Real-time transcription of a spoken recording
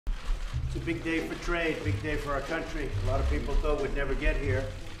It's a big day for trade, big day for our country. A lot of people thought we'd never get here.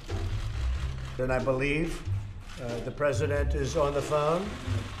 And I believe the president is on the phone.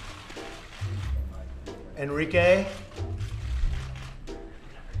 Enrique?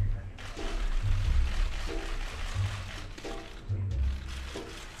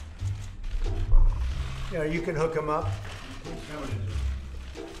 Yeah, you can hook him up.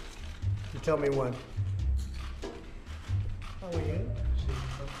 You tell me when. How are you?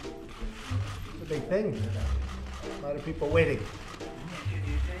 It's a big thing. A lot of people waiting.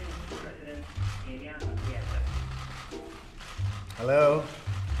 Hello?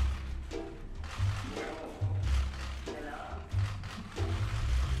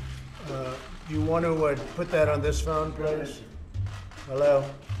 You want to put that on this phone, please? Hello?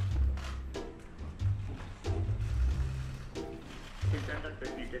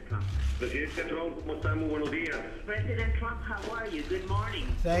 Presidente Trump, ¿cómo está? Muy buenos días. President Trump, how are you? Good morning.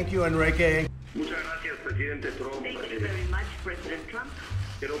 Thank you, Enrique. Muchas gracias, Presidente Trump. Thank you very much, President Trump.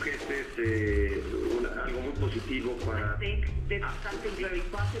 Creo que este es algo muy positivo I think this is something very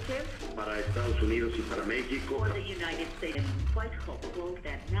positive para Estados Unidos y para México. for the United States. I'm quite hopeful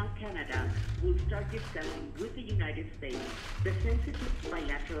that now Canada will start discussing with the United States the sensitive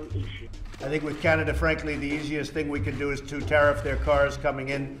bilateral issue. I think with Canada, frankly, the easiest thing we can do is to tariff their cars coming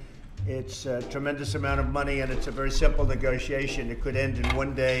in. It's a tremendous amount of money, and it's a very simple negotiation. It could end in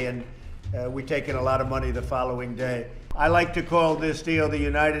one day, and we take in a lot of money the following day. I like to call this deal the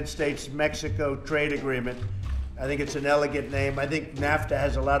United States-Mexico Trade Agreement. I think it's an elegant name. I think NAFTA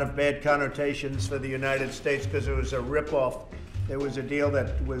has a lot of bad connotations for the United States because it was a ripoff. It was a deal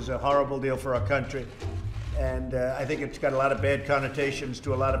that was a horrible deal for our country. And I think it's got a lot of bad connotations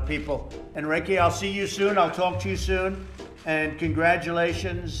to a lot of people. Enrique, I'll see you soon. I'll talk to you soon. And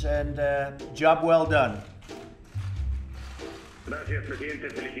congratulations and job well done. Gracias, Presidente.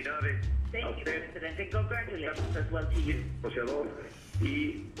 Felicidades. Thank you, President, and congratulations as well to you. Negociador,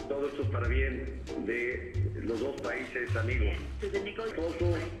 y todo esto es para bien de los dos países amigos. To the negotiators,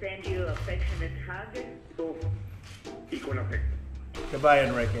 I send you affectionate hug. Y con afecto. Goodbye,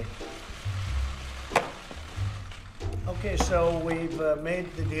 Enrique. Okay, so we've made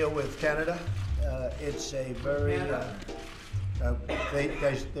the deal with Canada. It's a very,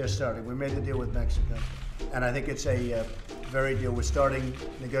 they're starting. We made the deal with Mexico. And I think it's a very deal. We're starting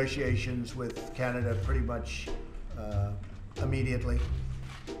negotiations with Canada pretty much immediately.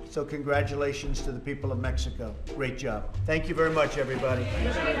 So congratulations to the people of Mexico. Great job. Thank you very much, everybody.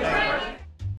 Thank you.